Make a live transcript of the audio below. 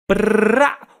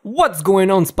What's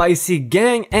going on, spicy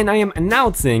gang? And I am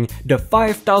announcing the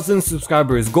 5,000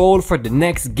 subscribers goal for the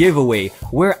next giveaway,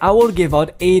 where I will give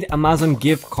out 8 Amazon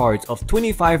gift cards of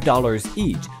 $25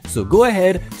 each. So go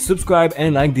ahead, subscribe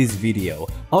and like this video.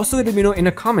 Also let me know in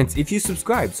the comments if you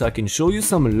subscribe so I can show you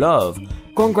some love.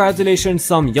 Congratulations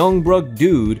some young broke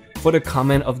dude for the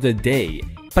comment of the day.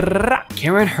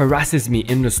 Karen harasses me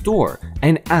in the store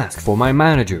and asks for my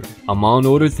manager, among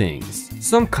other things.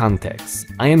 Some context: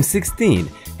 I am 16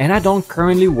 and I don't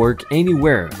currently work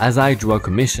anywhere as I draw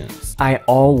commissions. I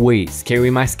always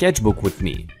carry my sketchbook with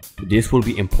me. This will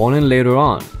be important later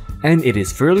on, and it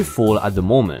is fairly full at the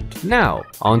moment. Now,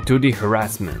 onto the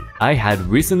harassment. I had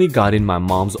recently gotten my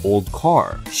mom's old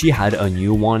car. She had a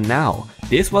new one now.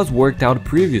 This was worked out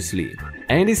previously,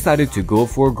 and decided to go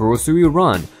for a grocery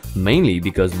run, mainly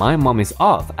because my mom is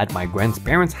off at my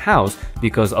grandparents' house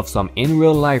because of some in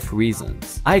real life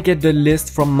reasons. I get the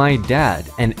list from my dad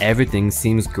and everything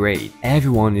seems great.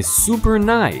 Everyone is super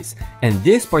nice, and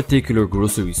this particular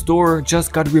grocery store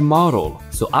just got remodeled,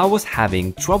 so I was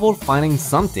having trouble finding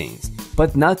some things,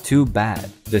 but not too bad.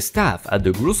 The staff at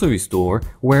the grocery store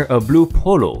wear a blue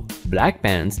polo, black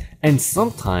pants, and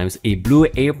sometimes a blue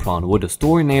apron with the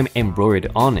store name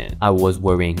embroidered on it. I was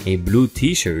wearing a blue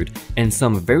t-shirt and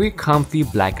some very comfy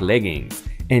black leggings,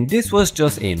 and this was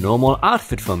just a normal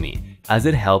outfit for me, as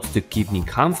it helps to keep me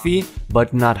comfy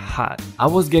but not hot. I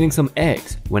was getting some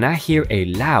eggs when I hear a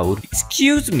loud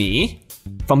 "Excuse me"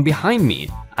 from behind me.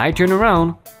 I turn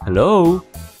around. "Hello?"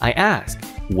 I ask,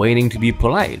 waiting to be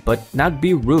polite but not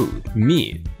be rude.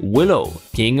 Me, Willow,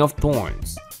 King of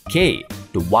Thorns. K,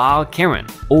 the wild Karen.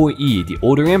 OE, the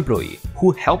older employee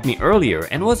who helped me earlier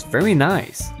and was very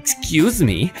nice. "Excuse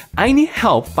me, I need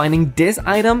help finding this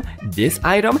item,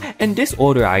 and this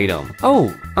other item."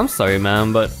 "Oh, I'm sorry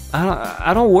ma'am, but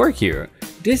I don't work here.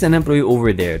 There's an employee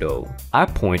over there though." I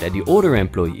point at the older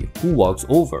employee who walks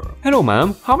over. "Hello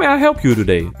ma'am, how may I help you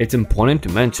today?" It's important to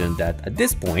mention that at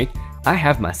this point, I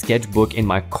have my sketchbook in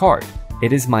my cart.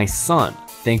 It is my son.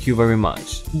 Thank you very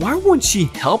much. "Why won't she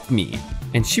help me?"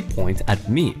 And she points at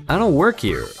me. "I don't work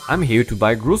here. I'm here to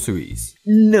buy groceries."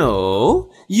 "No,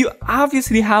 you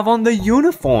obviously have on the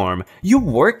uniform. You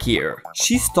work here."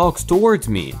 She stalks towards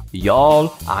me.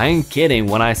 Y'all, I ain't kidding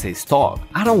when I say stalk.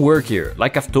 I don't work here,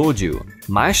 like I've told you.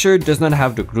 My shirt does not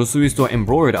have the grocery store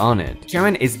embroidered on it.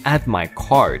 Karen is at my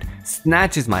cart,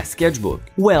 snatches my sketchbook.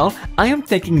 "Well, I am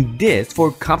taking this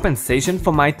for compensation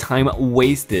for my time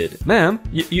wasted." "Ma'am,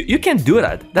 you can't do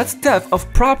that. That's theft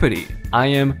of property." I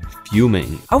am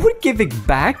fuming. "I would give it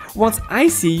back once I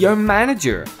see your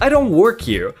manager. I don't work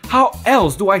here. How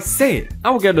else do I say it?"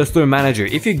 "I will get the store manager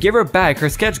if you give her back her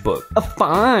sketchbook."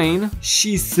 "Fine."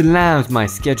 She slams my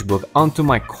sketchbook onto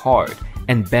my cart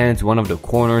and bends one of the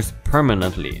corners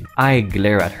permanently. I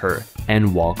glare at her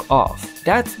and walk off.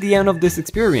 That's the end of this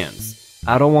experience.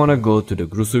 I don't want to go to the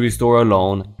grocery store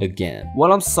alone again.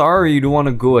 "Well, I'm sorry you don't want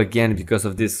to go again because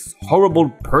of this horrible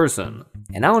person.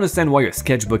 And I understand why your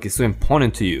sketchbook is so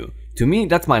important to you. To me,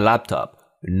 that's my laptop.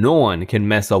 No one can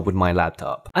mess up with my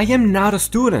laptop." "I am not a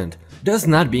student. Does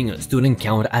not being a student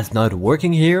count as not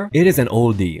working here?" It is an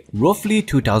oldie, roughly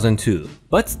 2002.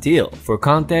 But still, for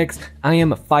context, I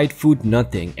am 5 foot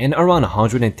nothing and around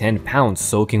 110 pounds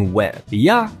soaking wet.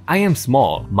 Yeah, I am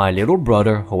small. My little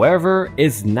brother, however,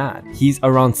 is not. He's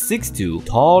around 6'2",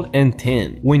 tall and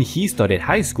thin. When he started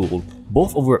high school,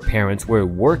 both of our parents were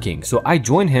working, so I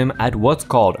joined him at what's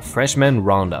called freshman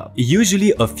roundup.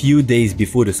 Usually a few days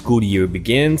before the school year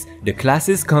begins, the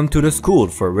classes come to the school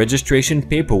for registration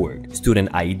paperwork, student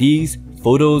IDs,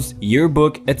 photos,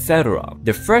 yearbook, etc.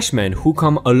 The freshmen who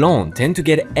come alone tend to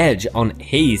get edge on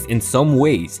haze in some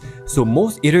ways, so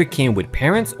most either came with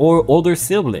parents or older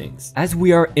siblings. As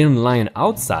we are in line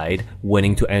outside,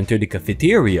 waiting to enter the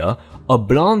cafeteria, a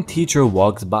blonde teacher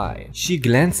walks by. She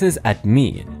glances at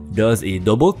me, does a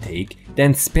double take,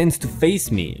 then spins to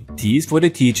face me. Tease for the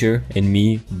teacher and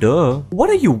me, duh. "What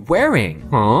are you wearing?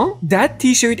 Huh? That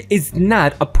t-shirt is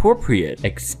not appropriate."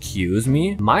 "Excuse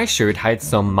me?" My shirt hides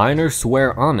some minor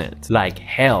swear on it, like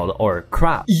hell or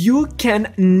crap. "You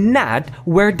cannot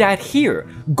wear that here.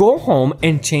 Go home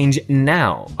and change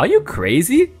now." "Are you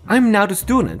crazy? I'm not a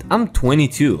student. I'm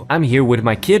 22. I'm here with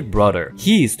my kid brother.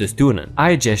 He's the student."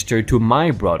 I gesture to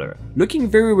my brother, looking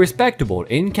very respectable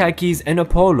in khakis and a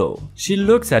polo. She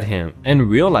looks at him and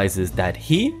realizes that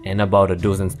he and about a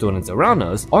dozen students around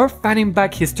us are fighting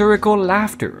back hysterical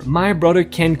laughter. My brother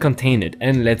can't contain it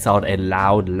and lets out a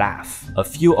loud laugh. A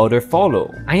few others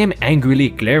follow. I am angrily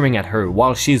glaring at her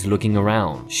while she's looking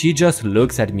around. She just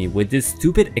looks at me with this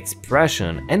stupid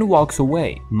expression and walks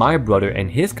away. My brother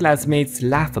and his classmates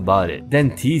laugh about it,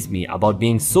 then tease me about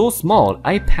being so small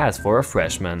I pass for a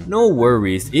freshman. No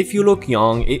worries, if you look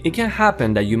young, it can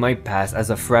happen that you might pass as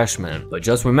a freshman, but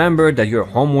just remember that your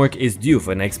homework is due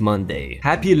for next Monday.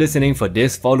 Happy listening for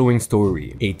this following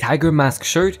story. A tiger mask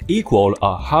shirt equal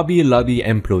a Hobby Lobby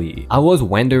employee. I was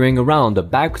wandering around the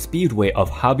back speedway of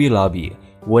Hobby Lobby,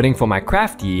 waiting for my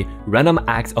crafty, random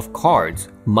acts of cards,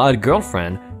 mud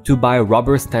girlfriend, to buy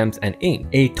rubber stamps and ink.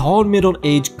 A tall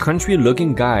middle-aged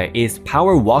country-looking guy is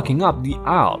power walking up the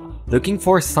aisle, looking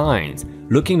for signs,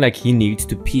 looking like he needs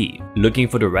to pee. Looking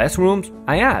for the restrooms?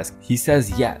 I ask. He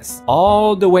says yes.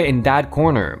 All the way in that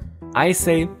corner. I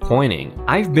say, pointing.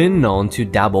 I've been known to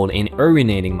dabble in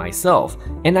urinating myself,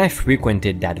 and I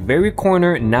frequented that very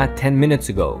corner not 10 minutes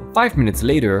ago. 5 minutes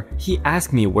later, he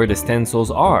asked me where the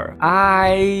stencils are.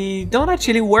 I don't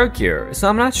actually work here, so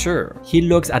I'm not sure. He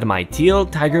looks at my teal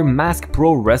tiger mask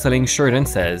pro wrestling shirt and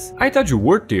says, I thought you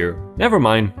worked here. Never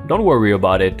mind, don't worry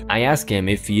about it. I ask him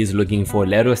if he is looking for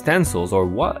leather stencils or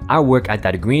what. I work at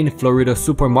that green Florida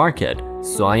supermarket,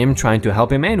 so I am trying to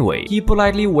help him anyway. He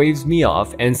politely waves me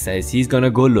off and says he's gonna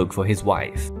go look for his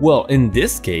wife. Well, in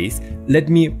this case, let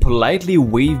me politely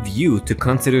wave you to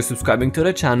consider subscribing to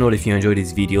the channel if you enjoy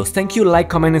these videos. Thank you, like,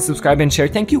 comment, and subscribe, and share.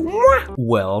 Thank you. Mwah!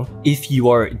 Well, if you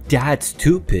are that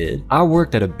stupid, I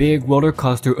worked at a big roller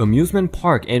coaster amusement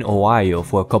park in Ohio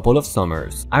for a couple of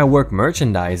summers. I worked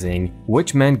merchandising,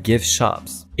 which meant gift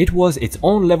shops. It was its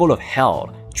own level of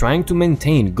hell, trying to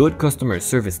maintain good customer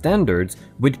service standards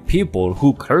with people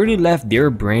who clearly left their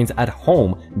brains at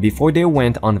home before they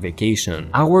went on vacation.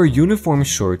 Our uniform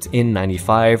shirts in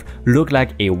 '95 looked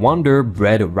like a Wonder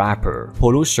Bread wrapper,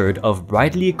 polo shirt of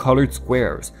brightly colored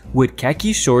squares with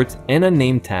khaki shorts and a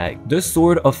name tag, the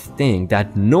sort of thing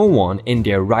that no one in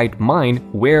their right mind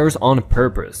wears on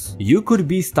purpose. You could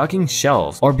be stocking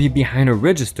shelves or be behind a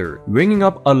register, ringing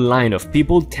up a line of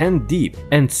people 10 deep,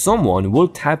 and someone will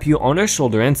tap you on the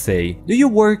shoulder and say, "Do you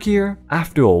work here?"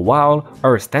 After a while,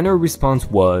 our standard response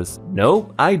was,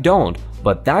 "No, I don't,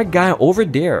 but that guy over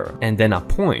there," and then a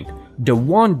point. "The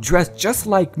one dressed just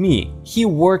like me, he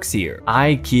works here."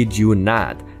 I kid you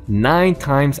not, 9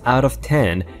 times out of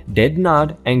 10 did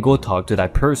not and go talk to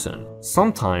that person.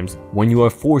 Sometimes, when you are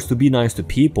forced to be nice to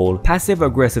people,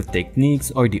 passive-aggressive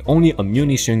techniques are the only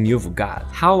ammunition you've got.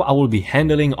 How I will be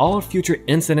handling all future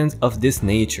incidents of this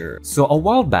nature. So a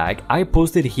while back, I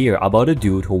posted here about a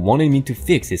dude who wanted me to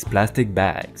fix his plastic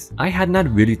bags. I had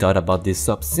not really thought about this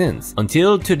up since,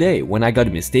 until today when I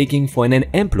got mistaken for an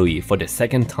employee for the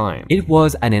second time. It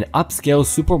was at an upscale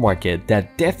supermarket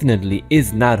that definitely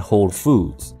is not Whole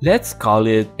Foods. Let's call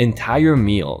it Entire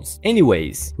Meals.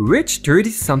 Anyways, rich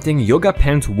 30-something yoga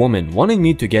pants woman wanted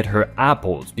me to get her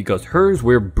apples because hers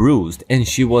were bruised and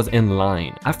she was in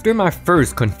line. After my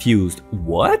first confused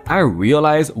 "what?", I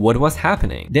realized what was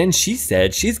happening. Then she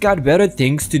said she's got better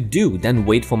things to do than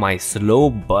wait for my slow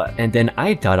butt. And then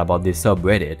I thought about this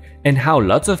subreddit and how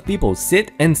lots of people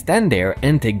sit and stand there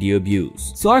and take the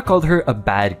abuse. So I called her a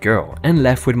bad girl and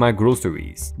left with my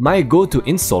groceries. My go-to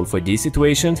insult for these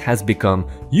situations has become,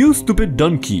 "You stupid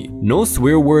donkey." No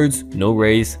swear words, no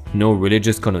race, no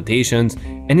religious connotations,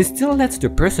 and it still lets the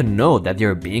person know that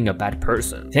they're being a bad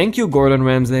person. Thank you, Gordon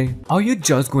Ramsay. Are you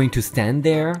just going to stand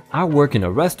there? I work in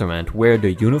a restaurant where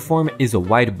the uniform is a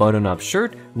white button-up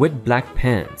shirt with black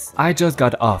pants. I just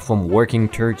got off from working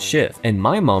third shift and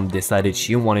my mom decided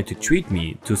she wanted to treat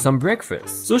me to some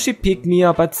breakfast. So she picked me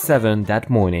up at 7 that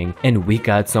morning and we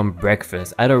got some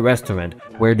breakfast at a restaurant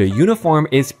where the uniform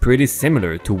is pretty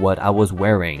similar to what I was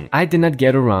wearing. I did not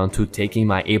get around to taking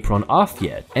my apron off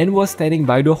yet and was standing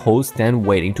by the host stand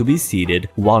waiting to be seated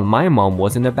while my mom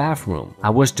was in the bathroom. I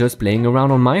was just playing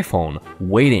around on my phone,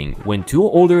 waiting when 2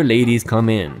 older ladies come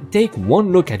in, take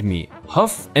one look at me,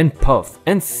 huff and puff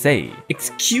and say,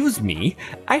 "Excuse me,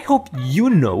 I hope you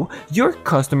know your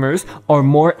customers are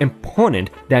more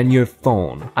important than your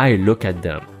phone." I look at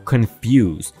them,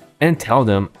 confused, and tell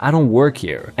them I don't work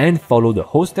here and follow the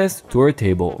hostess to her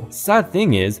table. Sad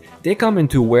thing is, they come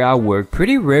into where I work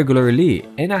pretty regularly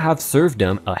and I have served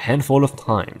them a handful of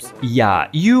times. Yeah,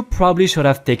 you probably should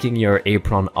have taken your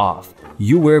apron off.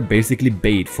 You were basically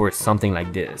bait for something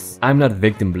like this. I'm not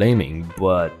victim blaming,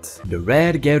 but the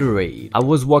red Gatorade. I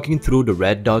was walking through the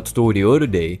Red Dot store the other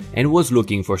day and was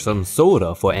looking for some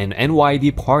soda for an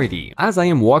NYD party. As I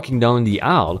am walking down the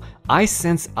aisle, I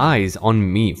sense eyes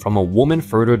on me from a woman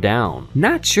further down.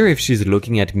 Not sure if she's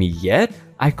looking at me yet,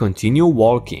 I continue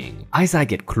walking. As I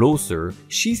get closer,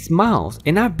 she smiles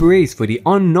and I brace for the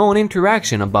unknown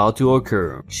interaction about to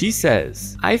occur. She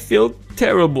says, "I feel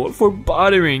terrible for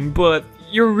bothering, but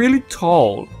you're really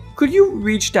tall. Could you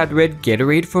reach that red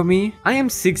Gatorade for me?" I am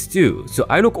 6'2", so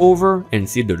I look over and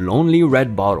see the lonely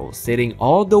red bottle sitting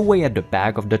all the way at the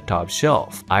back of the top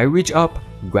shelf. I reach up,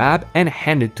 grab and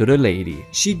hand it to the lady.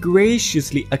 She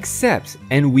graciously accepts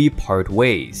and we part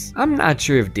ways. I'm not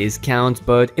sure if this counts,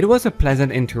 but it was a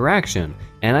pleasant interaction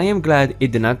and I am glad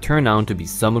it did not turn out to be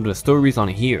some of the stories on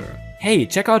here. Hey,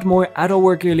 check out more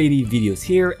IDontWorkHereLady videos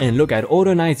here and look at all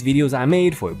the nice videos I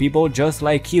made for people just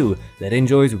like you that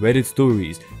enjoys Reddit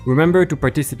stories. Remember to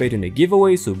participate in the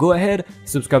giveaway, so go ahead,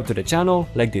 subscribe to the channel,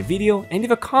 like the video and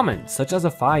leave a comment such as a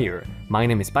fire. My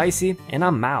name is Spicy and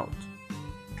I'm out.